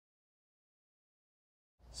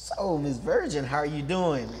So, Miss Virgin, how are you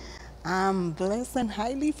doing? I'm blessed and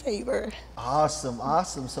highly favored. Awesome,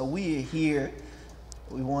 awesome. So we are here.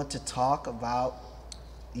 We want to talk about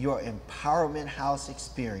your Empowerment House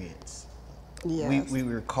experience. Yes. We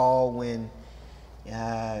recall when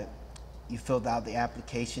uh, you filled out the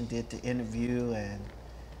application, did the interview, and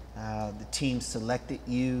the team selected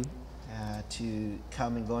you to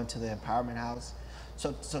come and go into the Empowerment House.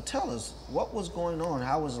 So tell us, what was going on?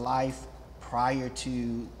 How was life prior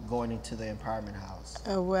to going into the Empowerment House?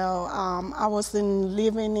 I was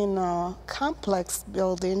living in a complex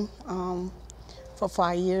building for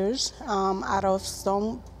 5 years out of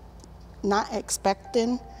some not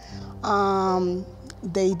expecting.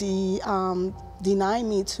 They denied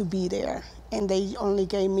me to be there, and they only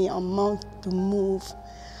gave me a month to move.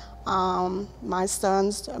 My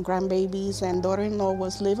sons, grandbabies, and daughter-in-law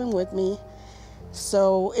was living with me,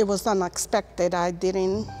 so it was unexpected. I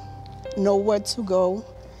didn't know where to go.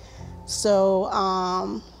 So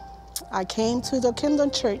I came to the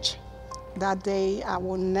Kingdom Church that day. I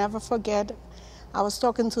will never forget. I was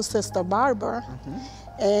talking to Sister Barbara,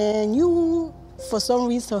 and you, for some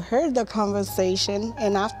reason, heard the conversation.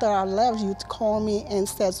 And after I left, you called me and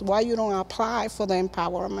says, "Why you don't apply for the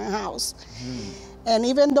Empowerment House?" And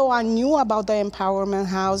even though I knew about the Empowerment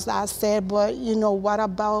House, I said, "But what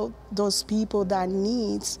about those people that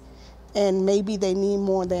needs, and maybe they need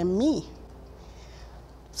more than me?"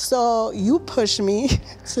 So you pushed me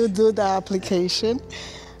to do the application,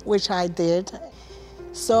 which I did.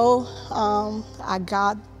 So I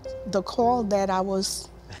got the call that I was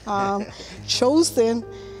chosen,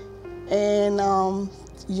 and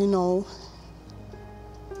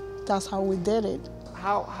that's how we did it.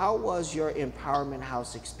 How was your Empowerment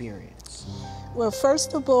House experience? Well,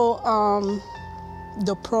 first of all,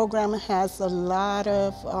 the program has a lot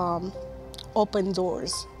of open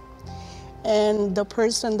doors. And the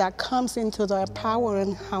person that comes into the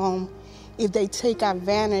Empowering Home, if they take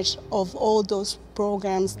advantage of all those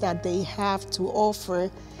programs that they have to offer,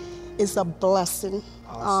 it's a blessing.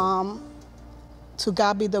 Awesome. To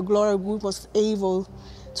God be the glory, we was able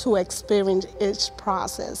to experience each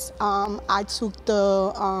process. I took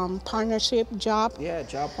the partnership job. Yeah,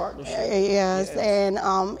 job partnership. Yes, and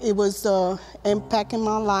it was impact in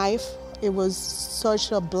my life. It was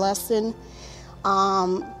such a blessing.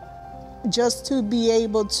 Just to be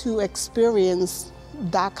able to experience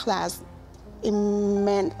that class, it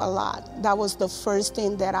meant a lot. That was the first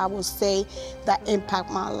thing that I would say that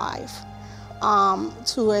impacted my life.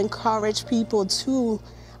 To encourage people too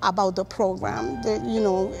about the program. That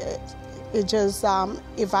it just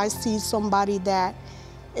if I see somebody that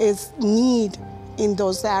is need in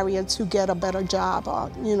those areas to get a better job,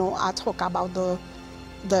 I talk about the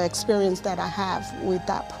experience that I have with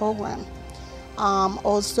that program.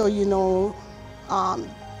 Also,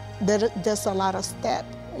 there's a lot of steps,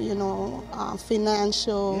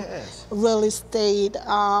 financial, Yes. real estate,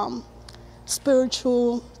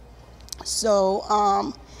 spiritual. So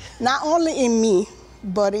not only in me,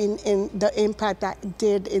 but in the impact that it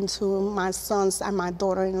did into my sons and my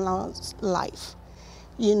daughter-in-law's life.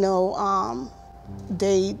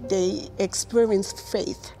 They experienced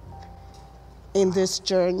faith in this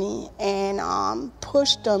journey, and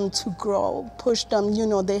push them to grow, push them,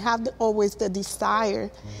 they have always the desire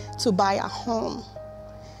to buy a home.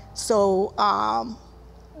 So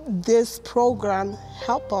this program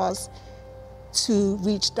helped us to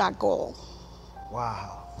reach that goal.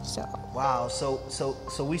 Wow. So. Wow. So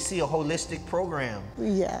we see a holistic program.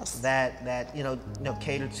 Yes. That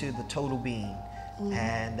cater to the total being,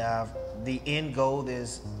 and the end goal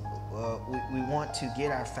is we want to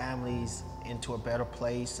get our families into a better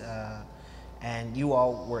place, and you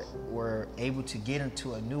all were able to get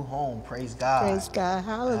into a new home. Praise God. Praise God.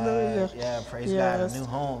 Hallelujah. Yeah, praise God, a new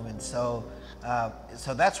home. And so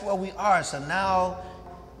that's where we are. So now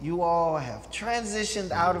you all have transitioned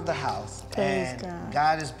out of the house, Praise and God.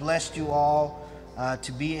 God has blessed you all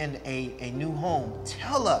to be in a new home.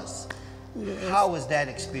 Tell us, how was that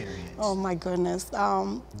experience? Oh my goodness.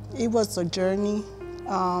 It was a journey.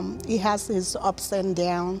 It has its ups and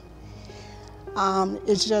downs.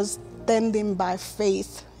 It's just standing by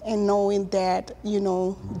faith and knowing that,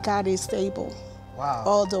 God is able. Wow.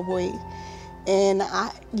 All the way. And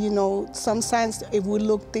sometimes if we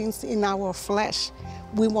look things in our flesh,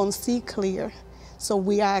 we won't see clear. So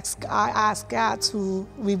I ask God to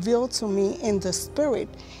reveal to me in the spirit,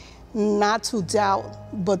 not to doubt,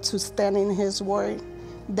 but to stand in His word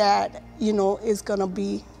that, it's gonna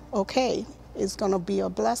be okay. It's gonna be a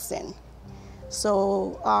blessing.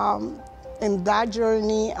 So in that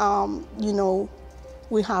journey,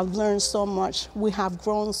 We have learned so much. We have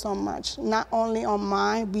grown so much, not only on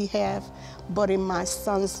my behalf, but in my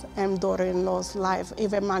sons and daughter-in-law's life,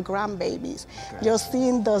 even my grandbabies. Just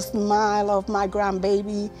seeing the smile of my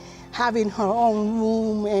grandbaby, having her own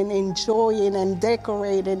room and enjoying and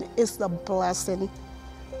decorating is a blessing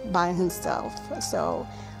by himself. So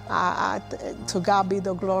to God be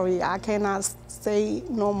the glory. I cannot say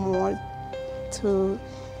no more to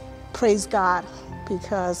praise God,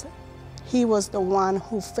 because he was the one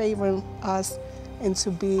who favored us and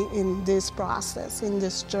to be in this process, in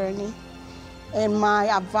this journey. And my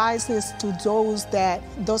advice is to those that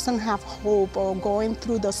doesn't have hope or going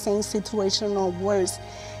through the same situation or worse,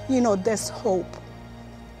 there's hope.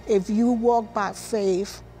 If you walk by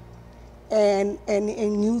faith and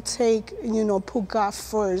you put God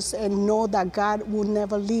first and know that God will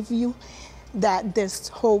never leave you, that there's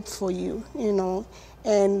hope for you,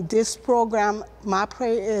 And this program, my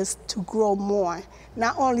prayer is to grow more,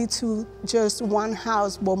 not only to just one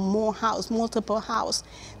house, but multiple houses,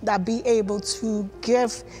 that be able to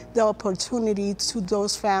give the opportunity to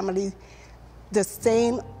those families the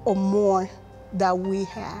same or more that we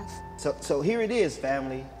have. So here it is,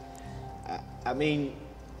 family. I mean,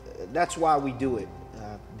 that's why we do it.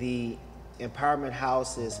 The Empowerment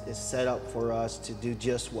House is set up for us to do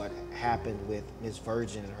just what happened with Ms.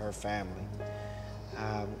 Virgin and her family.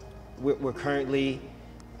 We're currently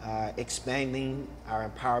expanding our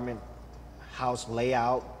Empowerment House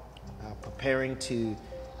layout, preparing to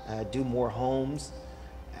do more homes.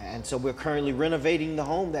 And so we're currently renovating the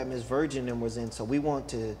home that Ms. Virgin was in. So we want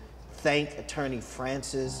to thank Attorney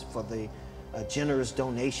Francis for the generous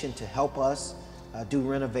donation to help us do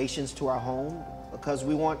renovations to our home, because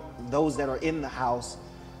we want those that are in the house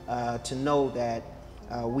to know that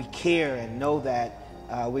we care and know that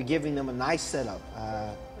we're giving them a nice setup.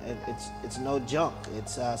 It's no junk.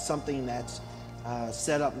 It's something that's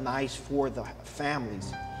set up nice for the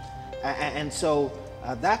families. And so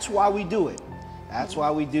that's why we do it. That's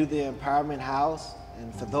why we do the Empowerment House.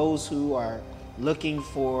 And for those who are looking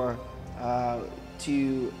for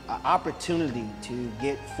opportunity to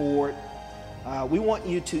get forward, we want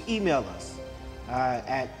you to email us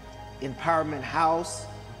at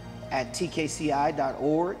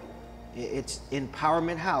empowermenthouse@tkci.org. It's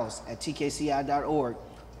empowermenthouse@tkci.org.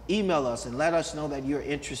 Email us and let us know that you're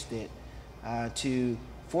interested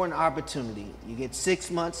for an opportunity. You get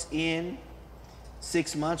 6 months in.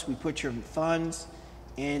 6 months, we put your funds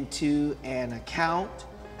into an account,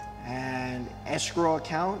 an escrow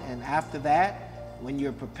account, and after that, when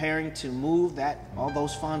you're preparing to move, all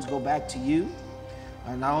those funds go back to you.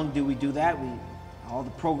 Not only do we do that, all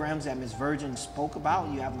the programs that Ms. Virgin spoke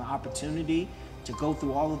about, you have an opportunity to go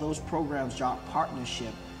through all of those programs, job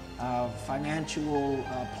partnership, financial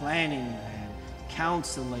planning, and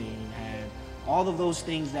counseling, and all of those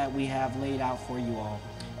things that we have laid out for you all.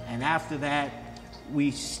 And after that,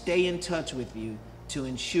 we stay in touch with you to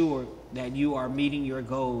ensure that you are meeting your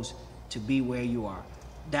goals to be where you are.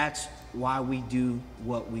 That's why we do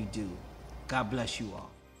what we do. God bless you all.